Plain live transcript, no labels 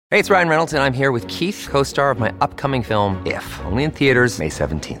Hey, it's Ryan Reynolds, and I'm here with Keith, co-star of my upcoming film, If, only in theaters May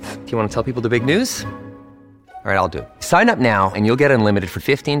 17th. Do you want to tell people the big news? All right, I'll do it. Sign up now and you'll get unlimited for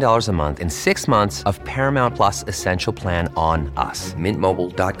 $15 a month and 6 months of Paramount Plus Essential Plan on us.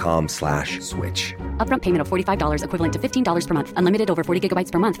 MintMobile.com/switch. Upfront payment of $45 equivalent to $15 per month. Unlimited over 40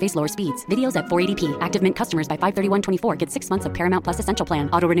 gigabytes per month. Face lower speeds. Videos at 480p. Active Mint customers by 531.24 get 6 months of Paramount Plus Essential Plan.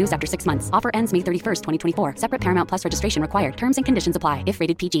 Auto renews after 6 months. Offer ends May 31st, 2024. Separate Paramount Plus registration required. Terms and conditions apply if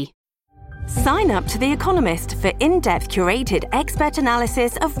rated PG. Sign up to The Economist for in-depth curated expert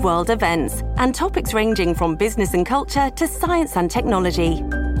analysis of world events and topics ranging from business and culture to science and technology.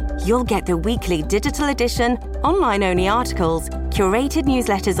 You'll get the weekly digital edition, online-only articles, curated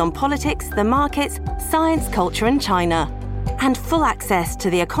newsletters on politics, the markets, science, culture and China, and full access to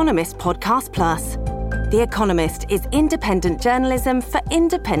The Economist Podcast Plus. The Economist is independent journalism for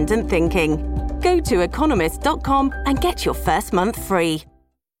independent thinking. Go to economist.com and get your first month free.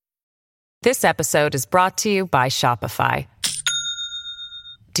 This episode is brought to you by Shopify.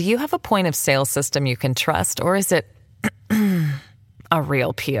 Do you have a point of sale system you can trust, or is it a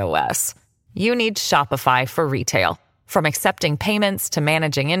real POS? You need Shopify for retail. From accepting payments to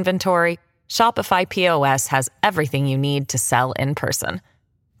managing inventory, Shopify POS has everything you need to sell in person.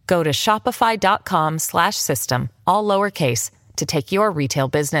 Go to shopify.com/system, all lowercase, to take your retail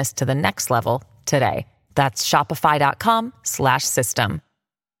business to the next level today. That's shopify.com/system.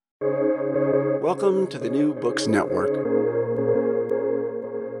 Welcome to the New Books Network.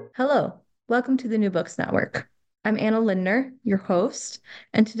 Hello, welcome to the New Books Network. I'm Anna Lindner, your host,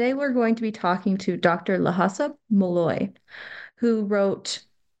 and today we're going to be talking to Dr. Lehasa Moloi, who wrote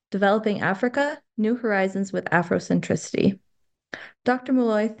Developing Africa, New Horizons with Afrocentricity. Dr.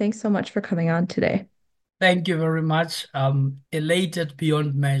 Moloi, thanks so much for coming on today. Thank you very much. I'm elated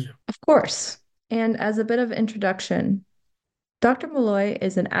beyond measure. Of course. And as a bit of introduction, Dr. Moloi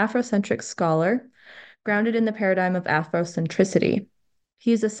is an Afrocentric scholar grounded in the paradigm of Afrocentricity.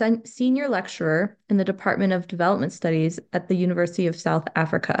 He is a senior lecturer in the Department of Development Studies at the University of South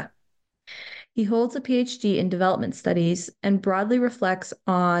Africa. He holds a PhD in development studies and broadly reflects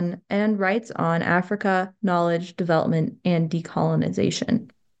on and writes on Africa, knowledge, development, and decolonization.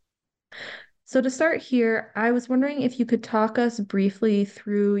 So to start here, I was wondering if you could talk us briefly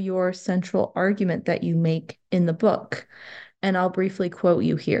through your central argument that you make in the book. And I'll briefly quote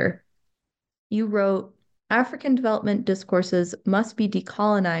you here. You wrote, African development discourses must be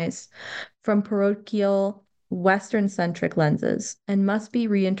decolonized from parochial Western-centric lenses and must be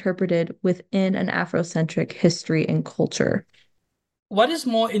reinterpreted within an Afrocentric history and culture. What is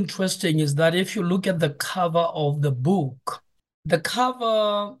more interesting is that if you look at the cover of the book, the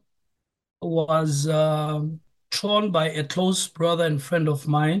cover was drawn by a close brother and friend of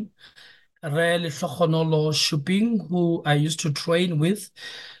mine, Shuping, who I used to train with,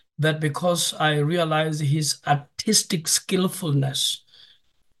 that because I realized his artistic skillfulness.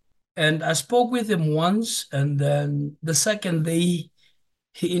 And I spoke with him once, and then the second day,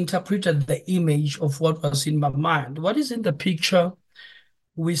 he interpreted the image of what was in my mind. What is in the picture?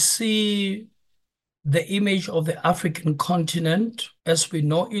 We see the image of the African continent as we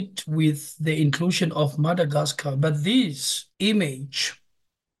know it with the inclusion of Madagascar. But this image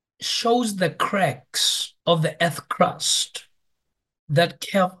shows the cracks of the earth crust that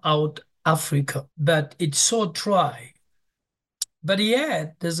carve out Africa, but it's so dry. But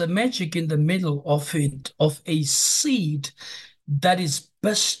yet there's a magic in the middle of it, of a seed that is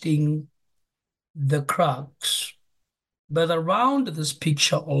bursting the cracks. But around this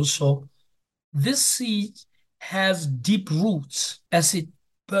picture also, this seed has deep roots as it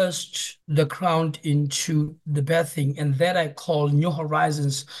burst the ground into the birthing, and that I call New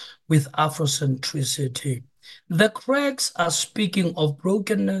Horizons with Afrocentricity. The cracks are speaking of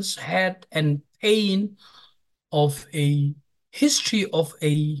brokenness, hurt, and pain of a history of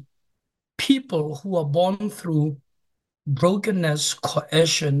a people who are born through brokenness,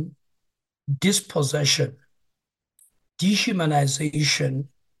 coercion, dispossession, dehumanization,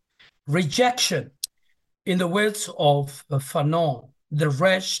 rejection. In the words of Fanon, the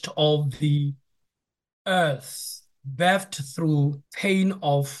rest of the earth birthed through pain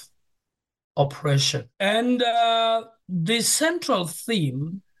of oppression. And the central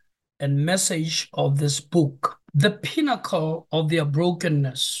theme and message of this book, the pinnacle of their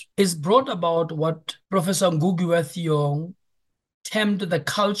brokenness, is brought about what Professor Ngugi wa Thiong'o termed the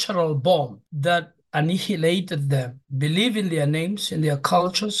cultural bomb that annihilated them, believe in their names, in their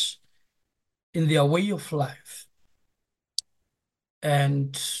cultures, in their way of life.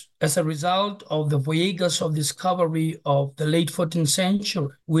 And as a result of the voyages of discovery of the late 14th century,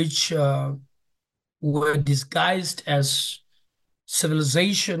 which were disguised as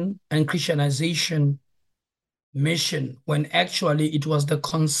civilization and Christianization mission, when actually it was the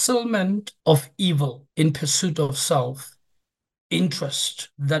concealment of evil in pursuit of self-interest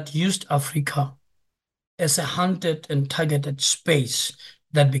that used Africa as a hunted and targeted space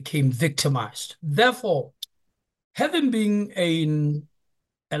that became victimized. Therefore, having been a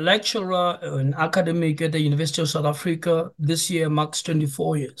lecturer, an academic at the University of South Africa, this year marks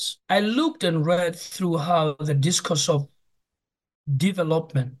 24 years, I looked and read through how the discourse of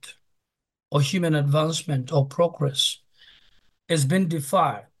development or human advancement or progress has been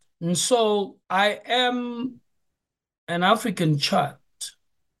defined. And so I am an African child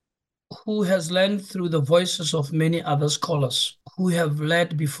who has learned through the voices of many other scholars who have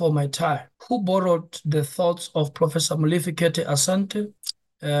led before my time, who borrowed the thoughts of Professor Molefi Asante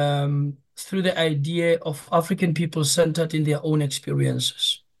through the idea of African people centered in their own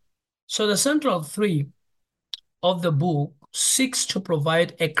experiences. So the central theme of the book seeks to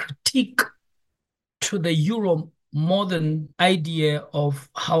provide a critique to the Euro-modern idea of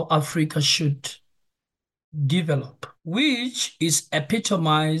how Africa should develop, which is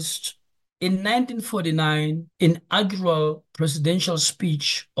epitomized in 1949 inaugural presidential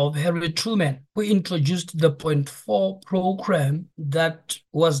speech of Harry Truman, who introduced the Point Four program that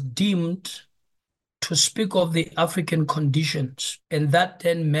was deemed to speak of the African conditions, and that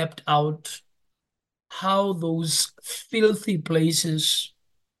then mapped out how those filthy places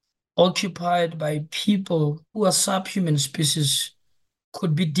occupied by people who are subhuman species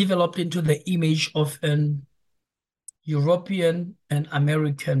could be developed into the image of an European and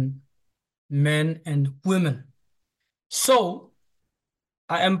American men and women. So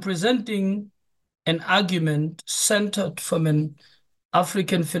I am presenting an argument centered from an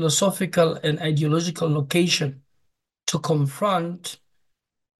African philosophical and ideological location to confront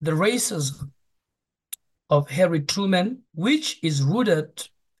the racism of Harry Truman, which is rooted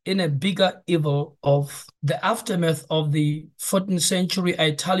in a bigger evil of the aftermath of the 14th century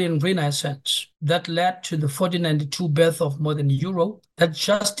Italian Renaissance that led to the 1492 birth of modern Europe that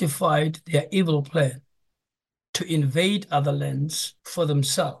justified their evil plan to invade other lands for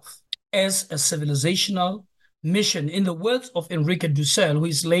themselves as a civilizational mission. In the words of Enrique Dussel, who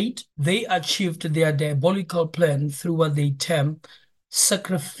is late, they achieved their diabolical plan through what they term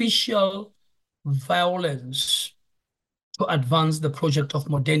sacrificial violence to advance the project of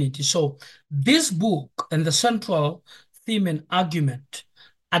modernity. So this book and the central theme and argument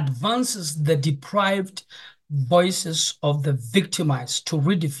advances the deprived voices of the victimized to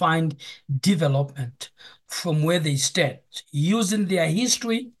redefine development from where they stand, using their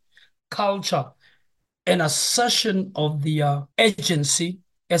history, culture, and assertion of their agency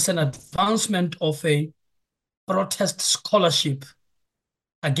as an advancement of a protest scholarship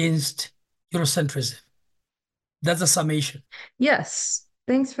against Eurocentrism. That's a summation. Yes,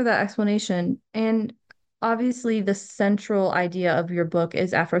 thanks for that explanation. And obviously, the central idea of your book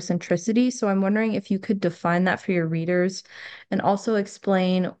is Afrocentricity. So I'm wondering if you could define that for your readers and also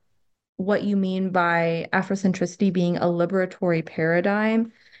explain what you mean by Afrocentricity being a liberatory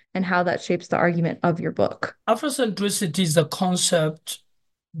paradigm and how that shapes the argument of your book. Afrocentricity is a concept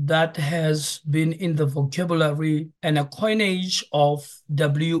that has been in the vocabulary and a coinage of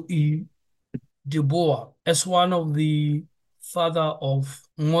W.E. Du Bois as one of the father of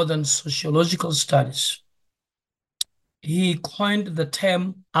modern sociological studies. He coined the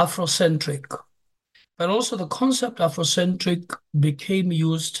term Afrocentric, but also the concept Afrocentric became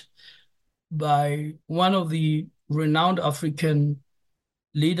used by one of the renowned African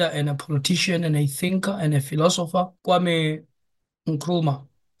leader and a politician and a thinker and a philosopher, Kwame Nkrumah,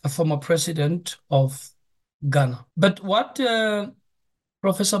 a former president of Ghana. But what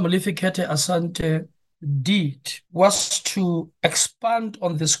Professor Molefi Asante did was to expand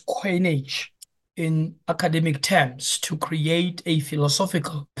on this coinage in academic terms to create a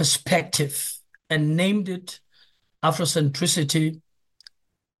philosophical perspective and named it Afrocentricity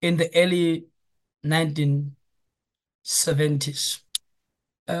in the early 1970s.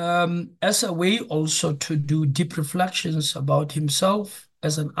 As a way also to do deep reflections about himself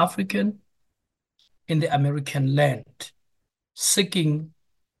as an African in the American land, seeking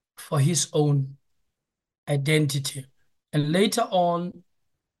for his own identity. And later on,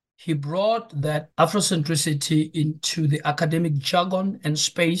 he brought that Afrocentricity into the academic jargon and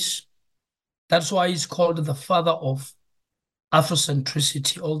space. That's why he's called the father of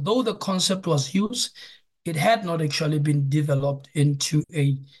Afrocentricity. Although the concept was used, it had not actually been developed into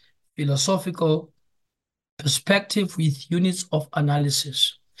a philosophical perspective with units of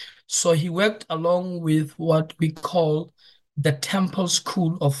analysis. So he worked along with what we call the Temple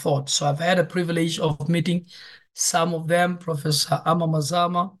School of Thought. So I've had a privilege of meeting Some of them, Professor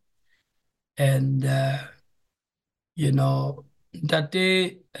Amamazama and,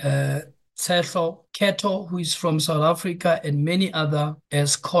 Dade Tsetlo Keto, who is from South Africa, and many other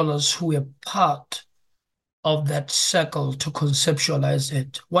scholars who were part of that circle to conceptualize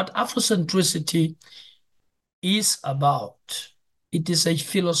it. What Afrocentricity is about, it is a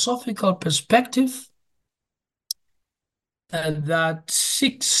philosophical perspective that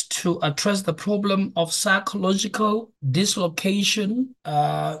seeks to address the problem of psychological dislocation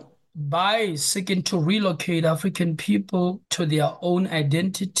by seeking to relocate African people to their own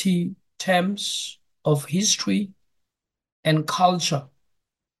identity, terms of history and culture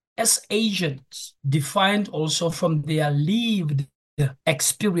as agents, defined also from their lived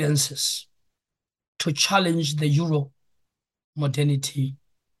experiences to challenge the Euro modernity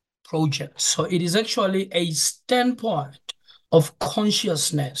project. So it is actually a standpoint of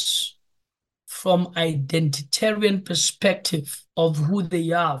consciousness from identitarian perspective of who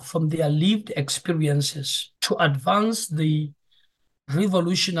they are, from their lived experiences, to advance the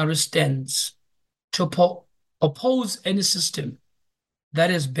revolutionary stance, to oppose any system that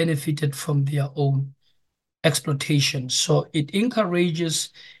has benefited from their own exploitation. So it encourages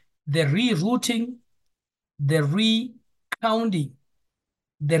the rerouting, the recounting,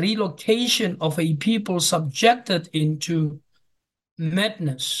 the relocation of a people subjected into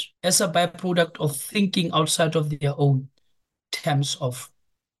madness as a byproduct of thinking outside of their own terms of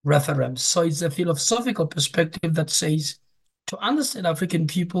reference. So it's a philosophical perspective that says to understand African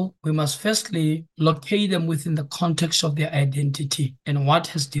people, we must firstly locate them within the context of their identity and what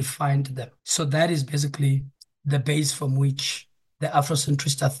has defined them. So that is basically the base from which the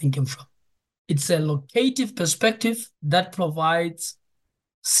Afrocentrists are thinking from. It's a locative perspective that provides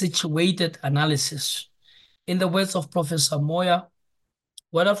situated analysis. In the words of Professor Moya,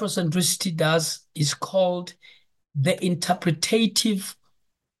 what Afrocentricity does is called the interpretative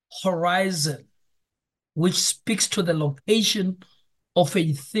horizon, which speaks to the location of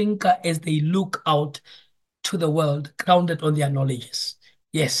a thinker as they look out to the world, grounded on their knowledges.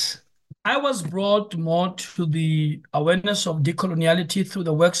 Yes, I was brought more to the awareness of decoloniality through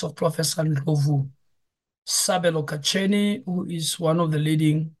the works of Professor Ndlovu Sabelo Kacheni, who is one of the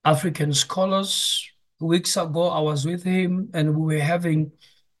leading African scholars. Weeks ago, I was with him and we were having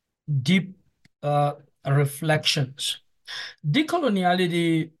deep reflections.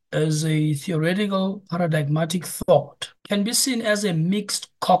 Decoloniality as a theoretical paradigmatic thought can be seen as a mixed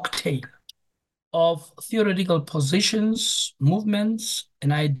cocktail of theoretical positions, movements,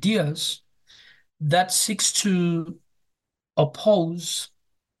 and ideas that seeks to oppose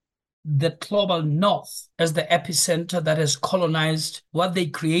the global north as the epicenter that has colonized what they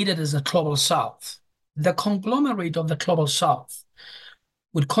created as a global south. The conglomerate of the global south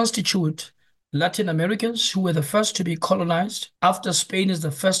would constitute Latin Americans, who were the first to be colonized after Spain as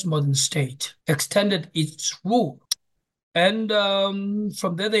the first modern state extended its rule. And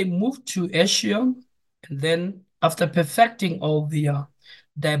from there, they moved to Asia. And then after perfecting all the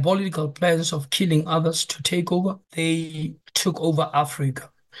diabolical plans of killing others to take over, they took over Africa.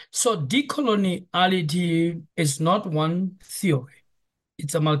 So decoloniality is not one theory.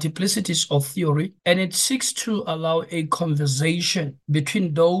 It's a multiplicity of theory, and it seeks to allow a conversation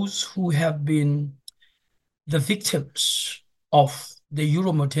between those who have been the victims of the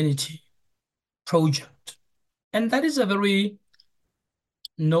Euro-modernity project. And that is a very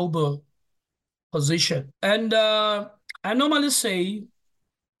noble position. And I normally say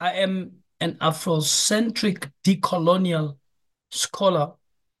I am an Afrocentric decolonial scholar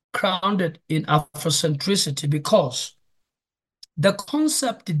grounded in Afrocentricity because the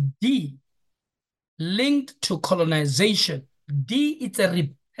concept D linked to colonization, D is a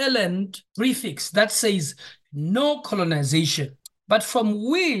repellent prefix that says no colonization, but from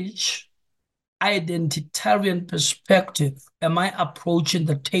which identitarian perspective am I approaching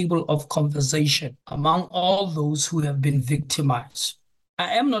the table of conversation among all those who have been victimized?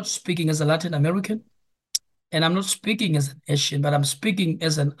 I am not speaking as a Latin American, and I'm not speaking as an Asian, but I'm speaking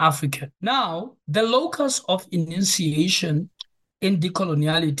as an African. Now, the locus of initiation in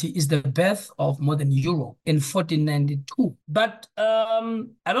decoloniality is the birth of modern Europe in 1492. But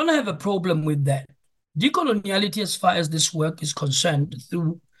I don't have a problem with that. Decoloniality, as far as this work is concerned,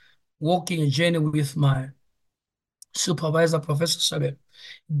 through walking a journey with my supervisor, Professor Sabel,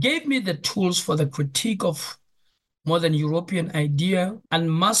 gave me the tools for the critique of modern European idea,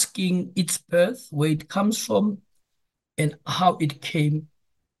 unmasking its birth, where it comes from, and how it came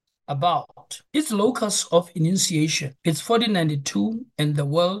about. Its locus of initiation, it's 1492 and the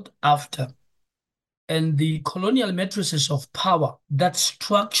world after. and the colonial matrices of power that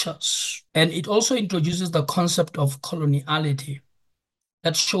structures. And it also introduces the concept of coloniality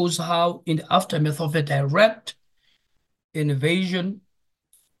that shows how, in the aftermath of a direct invasion,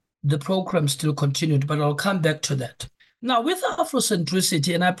 the program still continued, but I'll come back to that. Now, with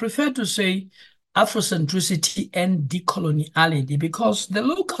Afrocentricity, and I prefer to say Afrocentricity and decoloniality, because the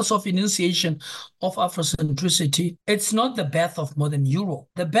locus of initiation of Afrocentricity, it's not the birth of modern Europe.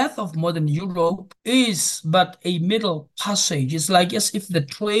 The birth of modern Europe is but a middle passage. It's like as if the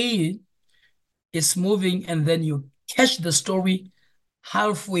train is moving and then you catch the story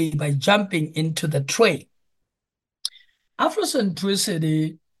halfway by jumping into the train.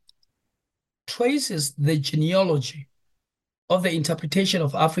 Afrocentricity traces the genealogy of the interpretation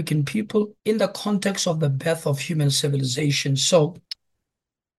of African people in the context of the birth of human civilization. So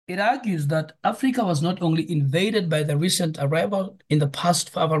it argues that Africa was not only invaded by the recent arrival in the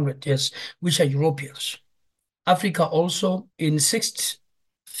past 500 years, which are Europeans. Africa also in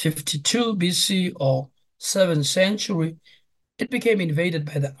 652 BC or 7th century, it became invaded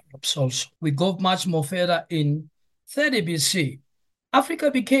by the Arabs also. We go much more further in 30 BC.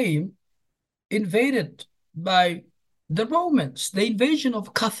 Africa became invaded by the Romans, the invasion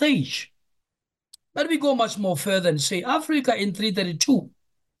of Carthage. But we go much more further and say Africa in 332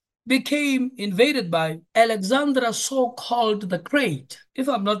 became invaded by Alexander, so-called the Great. If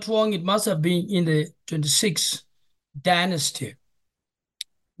I'm not wrong, it must have been in the 26th dynasty,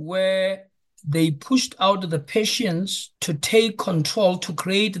 where they pushed out the Persians to take control to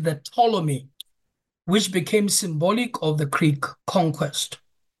create the Ptolemy, which became symbolic of the Greek conquest.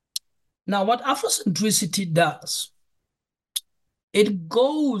 Now, what Afrocentricity does, it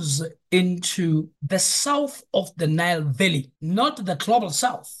goes into the south of the Nile Valley, not the global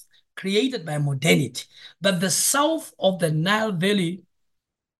south created by modernity, but the south of the Nile Valley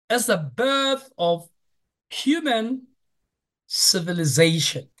as the birth of human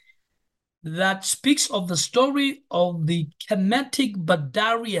civilization that speaks of the story of the Kemetic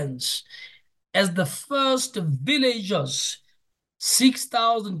Badarians as the first villagers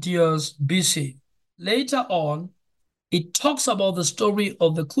 6,000 years BC. Later on, it talks about the story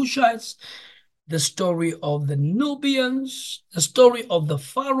of the Kushites, the story of the Nubians, the story of the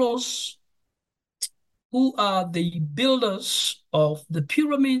pharaohs, who are the builders of the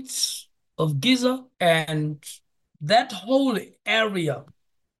pyramids of Giza and that whole area.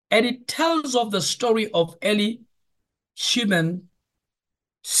 And it tells of the story of early human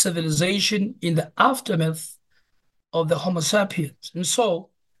civilization in the aftermath of the Homo sapiens. And so,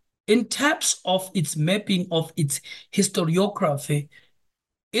 in terms of its mapping of its historiography,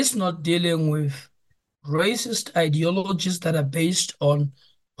 it's not dealing with racist ideologies that are based on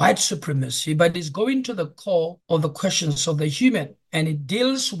white supremacy, but it's going to the core of the questions of the human. And it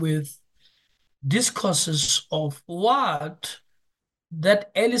deals with discourses of what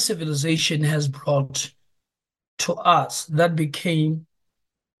that early civilization has brought to us that became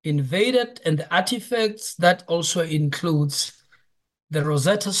invaded, and the artifacts that also includes the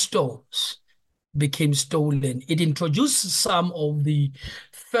Rosetta Stones became stolen. It introduces some of the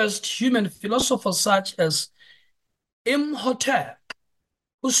first human philosophers such as Imhotep,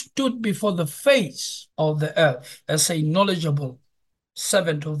 who stood before the face of the earth as a knowledgeable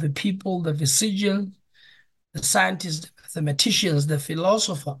servant of the people, the physician, the scientist, the mathematicians, the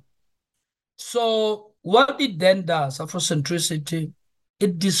philosopher. So what it then does, Afrocentricity,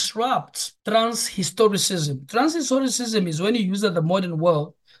 it disrupts transhistoricism. Transhistoricism is when you use the modern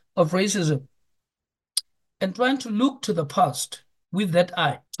world of racism and trying to look to the past with that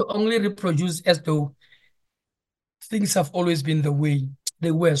eye to only reproduce as though things have always been the way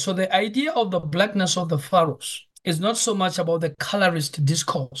they were. So the idea of the blackness of the pharaohs is not so much about the colorist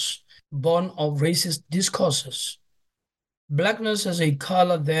discourse born of racist discourses. Blackness as a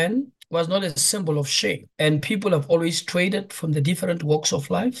color then was not a symbol of shame, and people have always traded from the different walks of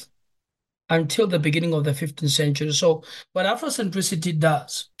life until the beginning of the 15th century. So what Afrocentricity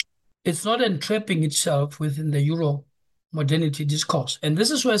does, it's not entrapping itself within the Euro-modernity discourse. And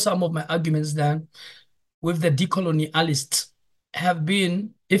this is where some of my arguments then with the decolonialists have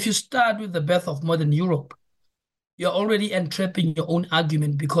been, if you start with the birth of modern Europe, you're already entrapping your own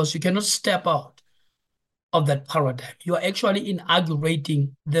argument because you cannot step out of that paradigm. You are actually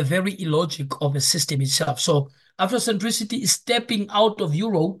inaugurating the very illogic of a system itself. So Afrocentricity is stepping out of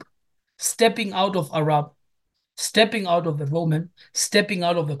Europe, stepping out of Arab, stepping out of the Roman, stepping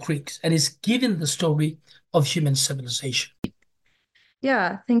out of the Greeks, and is giving the story of human civilization.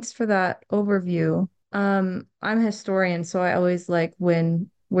 Yeah, thanks for that overview. I'm a historian, so I always like when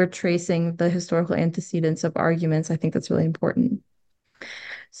we're tracing the historical antecedents of arguments. I think that's really important.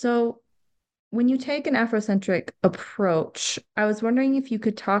 So when you take an Afrocentric approach, I was wondering if you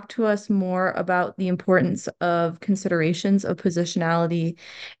could talk to us more about the importance of considerations of positionality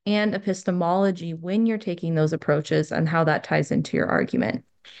and epistemology when you're taking those approaches and how that ties into your argument.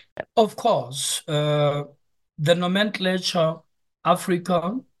 Of course, the nomenclature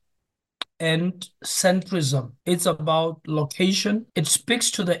Africa and centrism, it's about location. It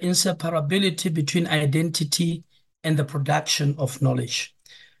speaks to the inseparability between identity and the production of knowledge.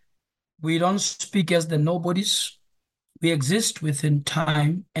 We don't speak as the nobodies. We exist within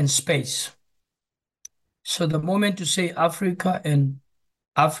time and space. So the moment you say Africa and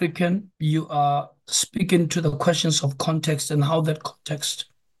African, you are speaking to the questions of context and how that context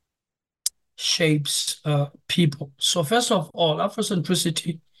shapes people. So first of all,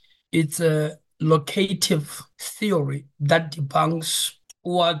 Afrocentricity, it's a locative theory that debunks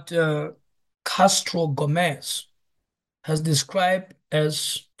what Castro Gomez has described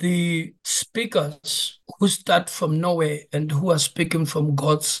as the speakers who start from nowhere and who are speaking from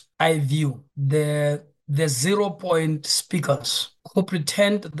God's eye view. The 0-point speakers who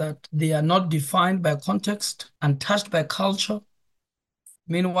pretend that they are not defined by context, untouched by culture.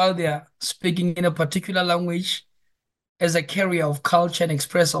 Meanwhile, they are speaking in a particular language as a carrier of culture and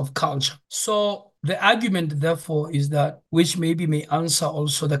express of culture. So the argument, therefore, is that, which maybe may answer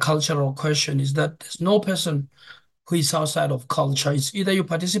also the cultural question, is that there's no person who is outside of culture. It's either you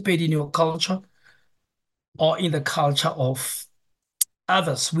participate in your culture or in the culture of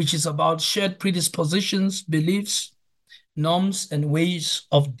others, which is about shared predispositions, beliefs, norms, and ways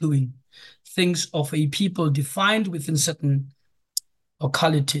of doing things of a people defined within certain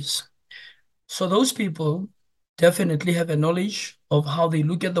localities. So those people definitely have a knowledge of how they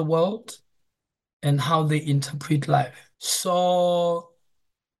look at the world and how they interpret life. So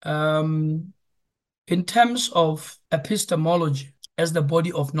in terms of epistemology as the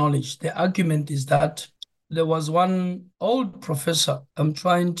body of knowledge, the argument is that there was one old professor, I'm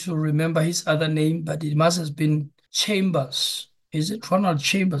trying to remember his other name, but it must have been Chambers. Is it Ronald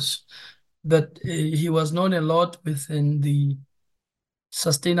Chambers? But he was known a lot within the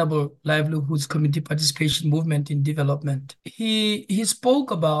Sustainable Livelihoods Community Participation Movement in Development. He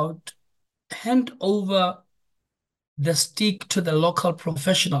spoke about hand over the stick to the local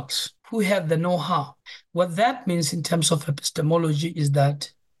professionals who have the know-how. What that means in terms of epistemology is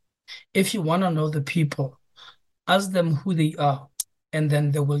that if you want to know the people, ask them who they are, and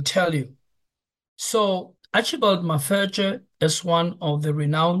then they will tell you. So Archibald Mafeje is one of the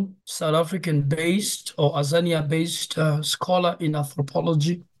renowned South African-based or Azania-based scholar in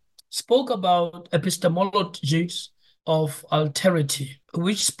anthropology, spoke about epistemologies of alterity,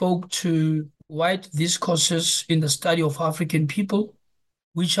 which spoke to white discourses in the study of African people,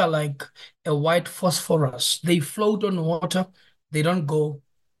 which are like a white phosphorus. They float on water, they don't go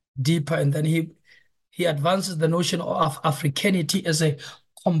deeper. And then he advances the notion of Africanity as a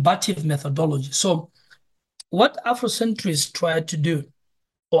combative methodology. So what Afrocentrists try to do,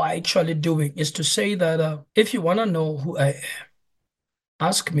 or are actually doing, is to say that if you want to know who I am,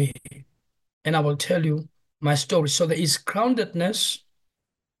 ask me, and I will tell you my story. So there is groundedness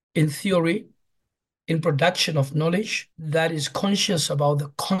in theory, in production of knowledge, that is conscious about the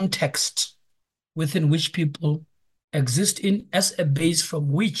context within which people exist in as a base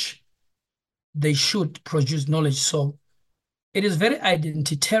from which they should produce knowledge. So it is very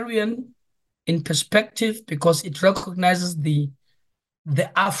identitarian in perspective because it recognizes the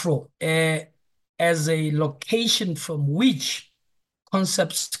Afro as a location from which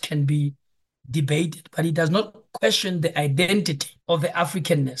concepts can be debated, but it does not question the identity of the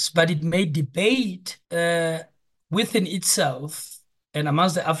Africanness, but it may debate within itself and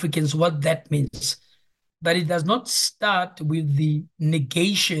amongst the Africans what that means. But it does not start with the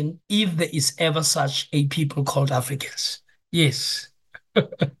negation if there is ever such a people called Africans. Yes.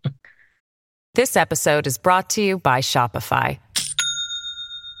 This episode is brought to you by Shopify.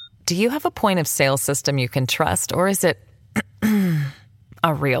 Do you have a point of sale system you can trust, or is it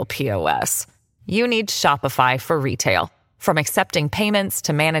a real POS? You need Shopify for retail. From accepting payments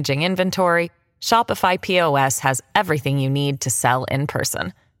to managing inventory, Shopify POS has everything you need to sell in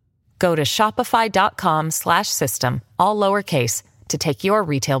person. Go to shopify.com/system, all lowercase, to take your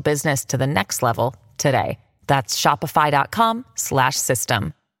retail business to the next level today. That's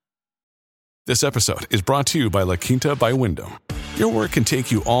shopify.com/system. This episode is brought to you by La Quinta by Wyndham. Your work can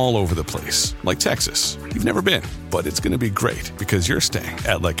take you all over the place, like Texas. You've never been, but it's going to be great because you're staying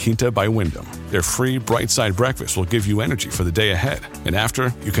at La Quinta by Wyndham. Their free Bright Side breakfast will give you energy for the day ahead. And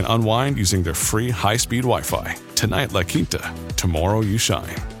after, you can unwind using their free high-speed Wi-Fi. Tonight, La Quinta. Tomorrow, you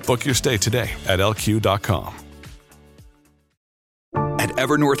shine. Book your stay today at lq.com. At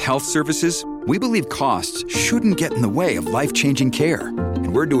Evernorth Health Services, We believe costs shouldn't get in the way of life-changing care,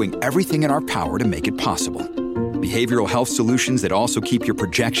 and we're doing everything in our power to make it possible. Behavioral health solutions that also keep your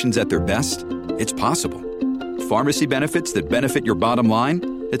projections at their best? It's possible. Pharmacy benefits that benefit your bottom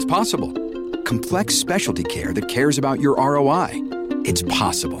line? It's possible. Complex specialty care that cares about your ROI? It's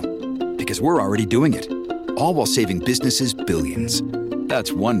possible. Because we're already doing it. All while saving businesses billions.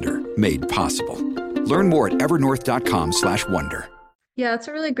 That's Wonder made possible. Learn more at evernorth.com/wonder. Yeah, it's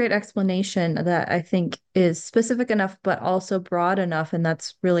a really great explanation that I think is specific enough, but also broad enough, and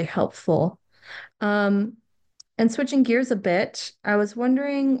that's really helpful. And switching gears a bit, I was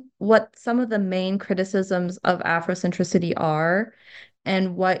wondering what some of the main criticisms of Afrocentricity are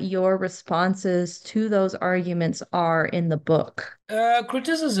and what your responses to those arguments are in the book.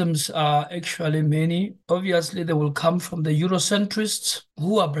 Criticisms are actually many. Obviously, they will come from the Eurocentrists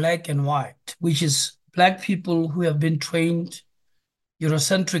who are black and white, which is black people who have been trained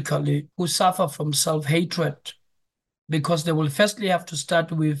Eurocentrically, who suffer from self-hatred because they will firstly have to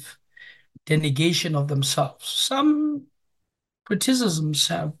start with the negation of themselves. Some criticisms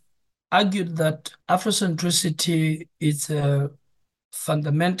have argued that Afrocentricity is a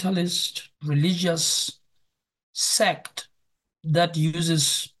fundamentalist religious sect that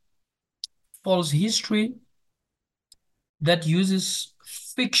uses false history, that uses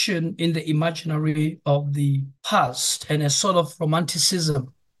fiction in the imaginary of the past and a sort of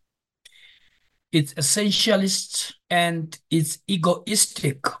romanticism. It's essentialist and it's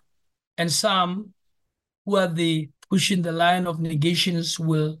egoistic. And some who are the pushing the line of negations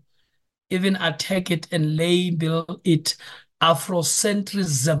will even attack it and label it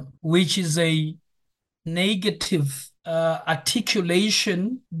Afrocentrism, which is a negative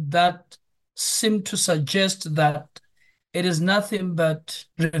articulation that seem to suggest that it is nothing but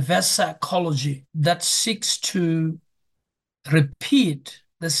reverse psychology that seeks to repeat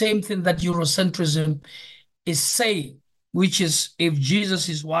the same thing that Eurocentrism is saying, which is if Jesus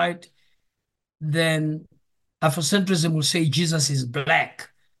is white, then Afrocentrism will say Jesus is black,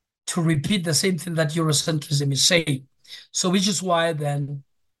 to repeat the same thing that Eurocentrism is saying. So which is why then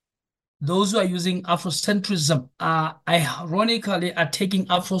those who are using Afrocentrism are ironically are taking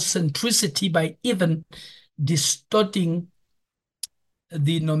Afrocentricity by even distorting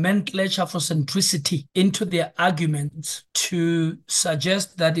the nomenclature Afrocentricity into their arguments to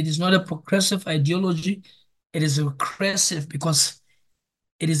suggest that it is not a progressive ideology, it is regressive because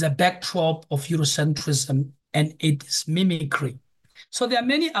it is a backdrop of Eurocentrism and it is mimicry. So there are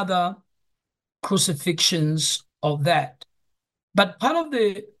many other crucifixions of that. But part of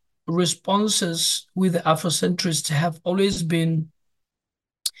the responses with the Afrocentrists have always been,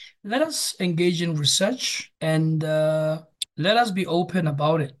 let us engage in research and let us be open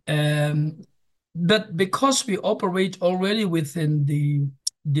about it. But because we operate already within the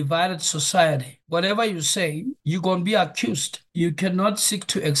divided society, whatever you say, you're going to be accused. You cannot seek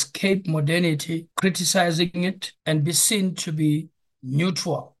to escape modernity, criticizing it, and be seen to be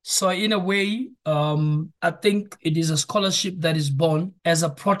neutral. So in a way, I think it is a scholarship that is born as a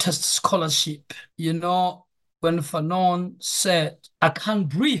protest scholarship. You know, when Fanon said, I can't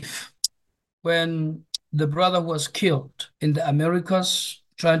breathe, when the brother was killed in the Americas,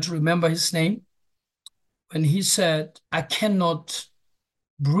 trying to remember his name, when he said, I cannot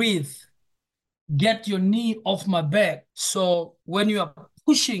breathe, get your knee off my back. So when you are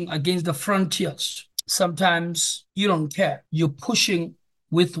pushing against the frontiers, sometimes you don't care. You're pushing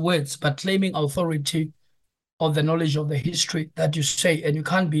with words, but claiming authority of the knowledge of the history that you say, and you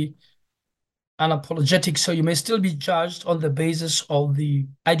can't be unapologetic. So you may still be judged on the basis of the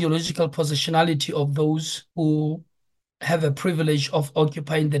ideological positionality of those who have a privilege of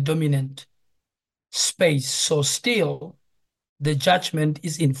occupying the dominant space. So still, the judgment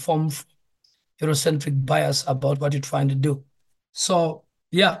is informed from Eurocentric bias about what you're trying to do. So,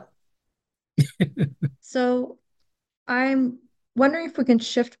 yeah. So I'm wondering if we can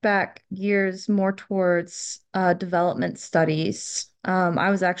shift back gears more towards development studies. I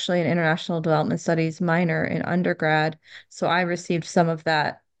was actually an international development studies minor in undergrad, so I received some of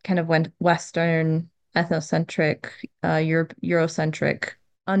that kind of Western, ethnocentric, Eurocentric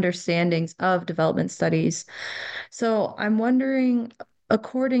understandings of development studies. So I'm wondering,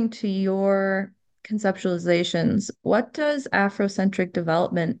 according to your conceptualizations, what does Afrocentric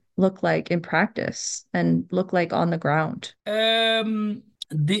development look like in practice and look like on the ground?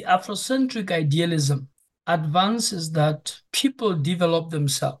 The Afrocentric idealism advances that people develop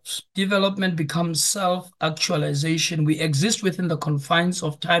themselves. Development becomes self-actualization. We exist within the confines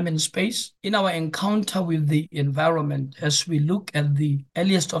of time and space. In our encounter with the environment, as we look at the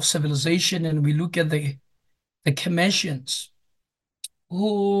earliest of civilization and we look at the Kemetians,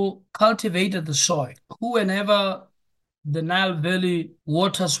 who cultivated the soil, who whenever the Nile Valley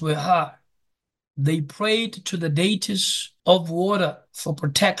waters were high, they prayed to the deities of water for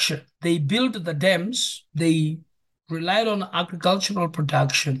protection. They built the dams. They relied on agricultural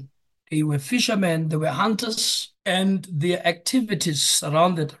production. They were fishermen, they were hunters, and their activities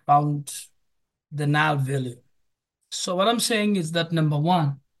surrounded around the Nile Valley. So what I'm saying is that, number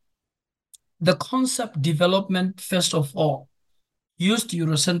one, the concept development, first of all, used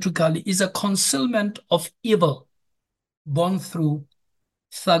Eurocentrically, is a concealment of evil born through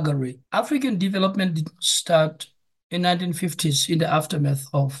thuggery. African development did not start in 1950s in the aftermath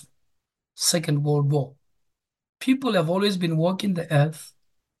of Second World War. People have always been walking the earth,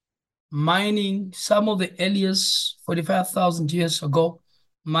 mining. Some of the earliest 45,000 years ago,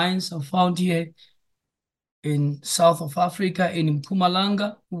 mines are found here in south of Africa and in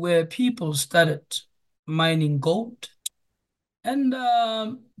Mpumalanga, where people started mining gold. And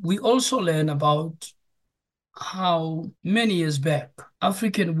we also learn about how many years back,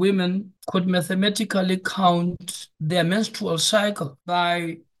 African women could mathematically count their menstrual cycle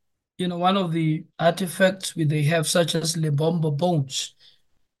by, one of the artifacts they have, such as Lebombo bones,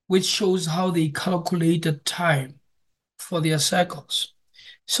 which shows how they calculated time for their cycles.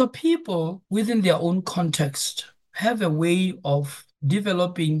 So people within their own context have a way of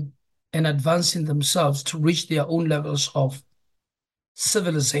developing and advancing themselves to reach their own levels of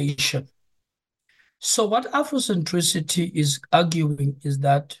civilization. So what Afrocentricity is arguing is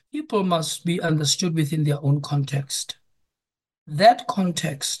that people must be understood within their own context. That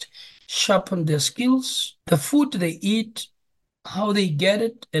context sharpen their skills, the food they eat, how they get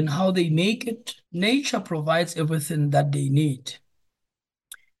it, and how they make it. Nature provides everything that they need.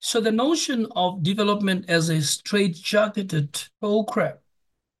 So the notion of development as a straight-jacketed program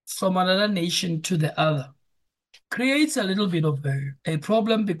from another nation to the other creates a little bit of a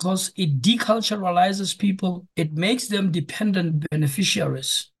problem, because it deculturalizes people, it makes them dependent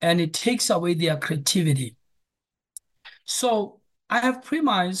beneficiaries, and it takes away their creativity. So I have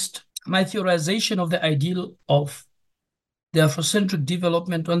premised my theorization of the ideal of the Afrocentric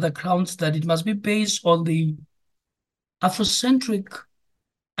development on the grounds that it must be based on the Afrocentric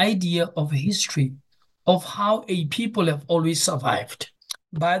idea of history, of how a people have always survived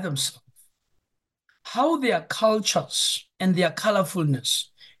by themselves, how their cultures and their colorfulness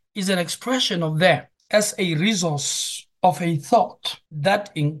is an expression of them as a resource of a thought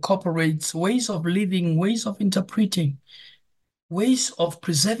that incorporates ways of living, ways of interpreting, ways of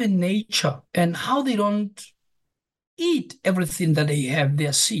preserving nature, and how they don't eat everything that they have,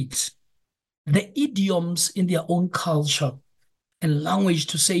 their seeds, the idioms in their own culture and language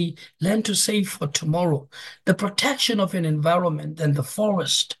to say, learn to save for tomorrow, the protection of an environment and the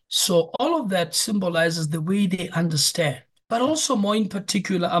forest. So all of that symbolizes the way they understand. But also, more in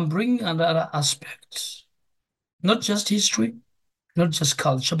particular, I'm bringing another aspect, not just history, not just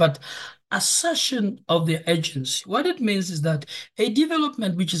culture, but assertion of their agency. What it means is that a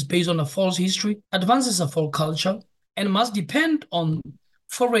development which is based on a false history advances a false culture and must depend on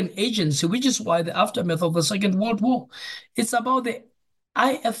foreign agency, which is why the aftermath of the Second World War, it's about the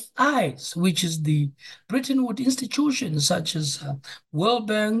IFIs, which is the Bretton Woods institutions such as World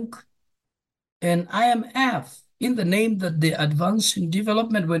Bank and IMF, in the name that they advance in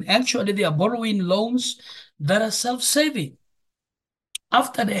development, when actually they are borrowing loans that are self-saving.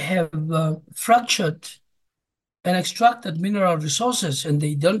 After they have fractured and extracted mineral resources, and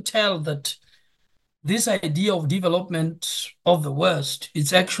they don't tell that this idea of development of the West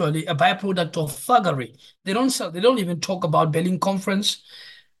is actually a byproduct of thuggery. They don't even talk about Berlin Conference,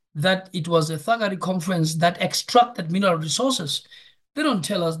 that it was a thuggery conference that extracted mineral resources. They don't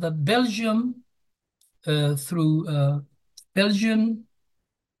tell us that Belgium, through Belgian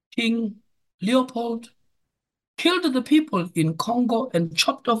King Leopold, killed the people in Congo and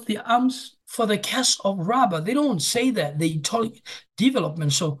chopped off their arms for the cash of rubber. They don't say that. They talk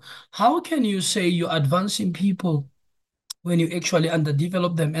development. So how can you say you're advancing people when you actually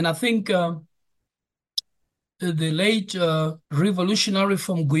underdevelop them? And I think the late revolutionary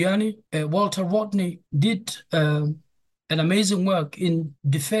from Guyana, Walter Rodney, did an amazing work in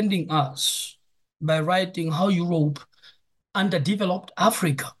defending us by writing how Europe underdeveloped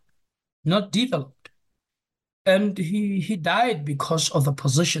Africa, not developed. And he died because of the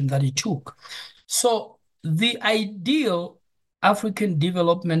position that he took. So the ideal African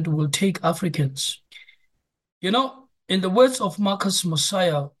development will take Africans. In the words of Marcus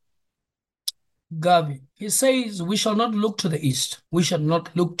Mosiah Garvey, he says, we shall not look to the east, we shall not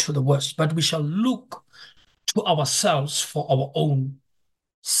look to the west, but we shall look to ourselves for our own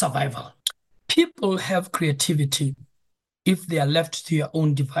survival. People have creativity. if they are left to their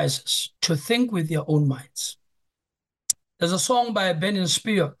own devices, to think with their own minds. There's a song by Ben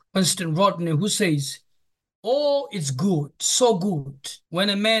Spear, Winston Rodney, who says, "Oh, it's good, so good, when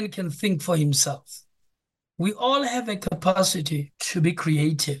a man can think for himself." We all have a capacity to be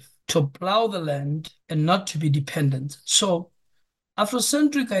creative, to plow the land, and not to be dependent. So,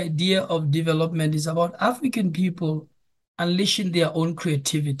 Afrocentric idea of development is about African people unleashing their own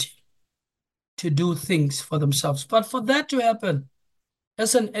creativity to do things for themselves. But for that to happen,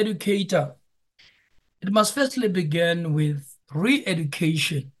 as an educator, it must firstly begin with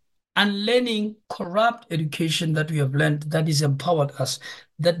re-education and learning corrupt education that we have learned that has empowered us,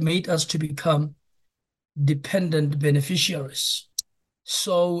 that made us to become dependent beneficiaries.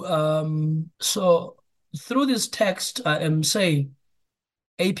 So through this text, I am saying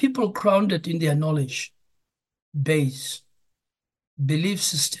a people grounded in their knowledge base, belief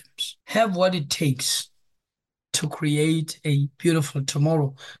systems, have what it takes to create a beautiful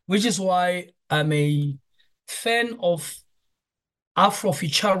tomorrow, which is why I'm a fan of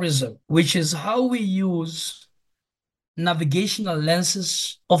Afrofuturism, which is how we use navigational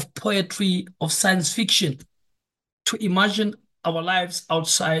lenses of poetry, of science fiction, to imagine our lives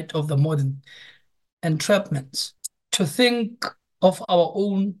outside of the modern entrapments, to think of our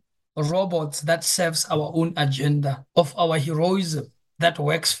own robots that serves our own agenda, of our heroism that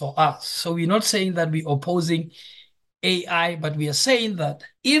works for us. So we're not saying that we're opposing AI, but we are saying that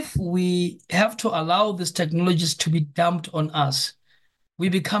if we have to allow these technologies to be dumped on us, we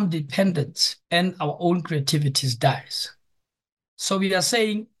become dependent and our own creativity dies. So we are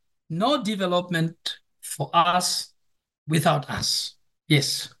saying no development for us without us.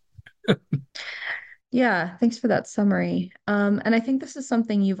 Yes. Yeah, thanks for that summary. And I think this is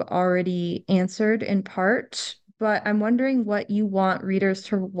something you've already answered in part, but I'm wondering what you want readers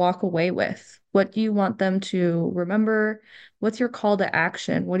to walk away with. What do you want them to remember? What's your call to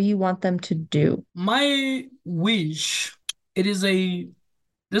action? What do you want them to do? My wish,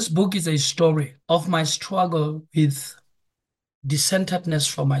 this book is a story of my struggle with decenteredness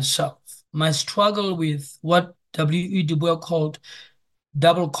for myself, my struggle with what W.E. Du Bois called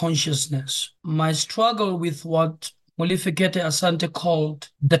double consciousness, my struggle with what Moloi Asante called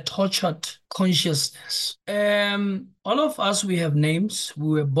the tortured consciousness. All of us, we have names. We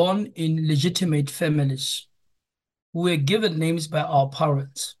were born in legitimate families. We were given names by our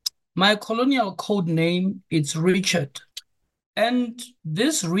parents. My colonial code name is Richard. And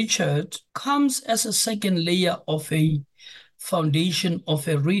this Richard comes as a second layer of a foundation of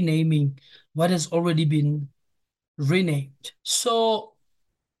a renaming what has already been renamed. So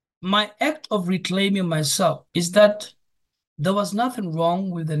my act of reclaiming myself is that there was nothing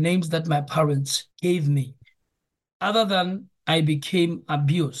wrong with the names that my parents gave me, other than I became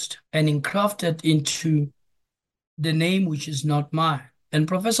abused and engrafted into the name which is not mine. And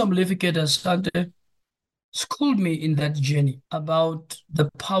Professor Moloi Asante schooled me in that journey about the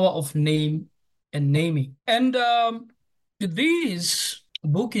power of name and naming. And this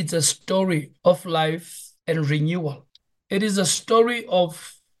book is a story of life and renewal. It is a story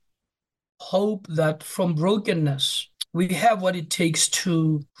of hope that from brokenness, we have what it takes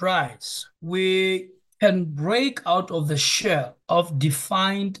to rise. We can break out of the shell of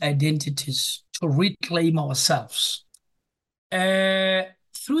defined identities to reclaim ourselves.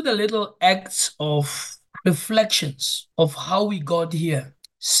 Through the little acts of reflections of how we got here,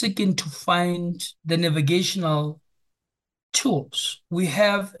 seeking to find the navigational tools, we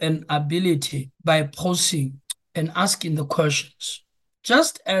have an ability by pausing and asking the questions.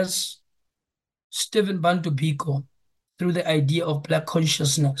 Just as Stephen Bantu Biko, through the idea of Black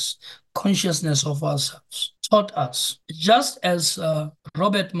consciousness of ourselves, taught us, just as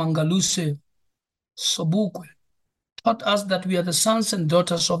Robert Mangaluse Sobukwe taught us that we are the sons and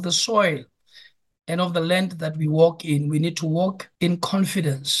daughters of the soil and of the land that we walk in. We need to walk in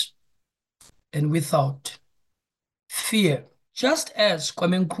confidence and without fear. Just as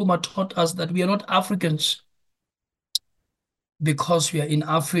Kwame Nkrumah taught us that we are not Africans because we are in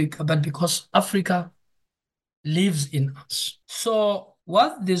Africa, but because Africa lives in us. So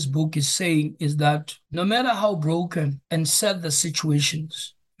what this book is saying is that no matter how broken and sad the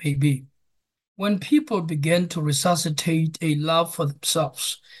situations may be, when people begin to resuscitate a love for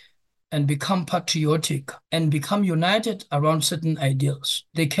themselves and become patriotic and become united around certain ideals,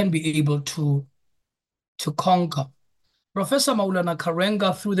 they can be able to conquer. Professor Maulana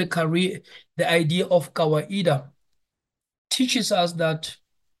Karenga, through the idea of Kawaida, teaches us that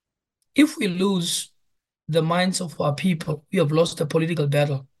if we lose the minds of our people, we have lost the political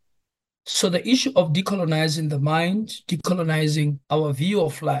battle. So the issue of decolonizing the mind, decolonizing our view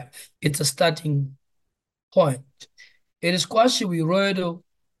of life, it's a starting point. It is Kwasi Wiredo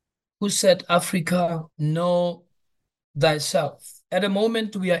who said, Africa, know thyself. At the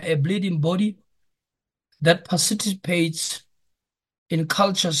moment, we are a bleeding body that participates in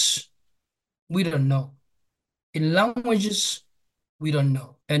cultures we don't know, in languages we don't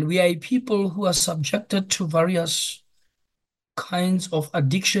know. And we are a people who are subjected to various kinds of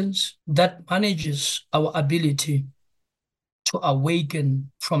addictions that manages our ability to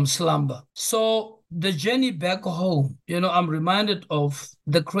awaken from slumber. So the journey back home, I'm reminded of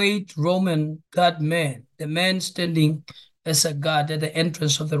the great Roman god man, the man standing as a god at the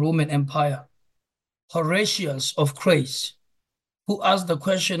entrance of the Roman Empire, Horatius of Grace, who asked the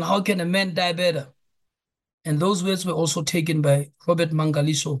question, how can a man die better? And those words were also taken by Robert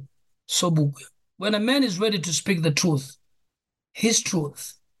Mangaliso Sobukwe. When a man is ready to speak the truth, his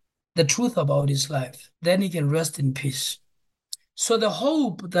truth, the truth about his life, then he can rest in peace. So the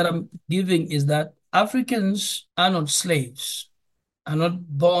hope that I'm giving is that Africans are not slaves, are not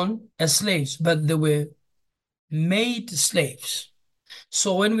born as slaves, but they were made slaves.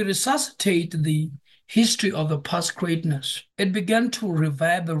 So when we resuscitate the history of the past greatness, it began to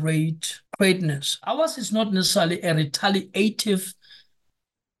reverberate greatness. Ours is not necessarily a retaliative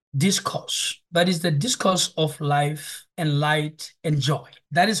discourse, but it's the discourse of life and light and joy.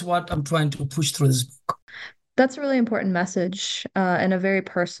 That is what I'm trying to push through this book. That's a really important message, and a very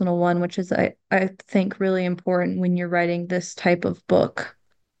personal one, which is, I think, really important when you're writing this type of book.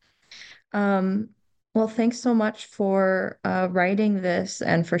 Well, thanks so much for writing this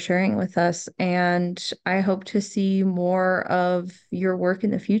and for sharing with us. And I hope to see more of your work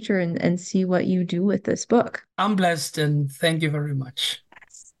in the future and see what you do with this book. I'm blessed, and thank you very much.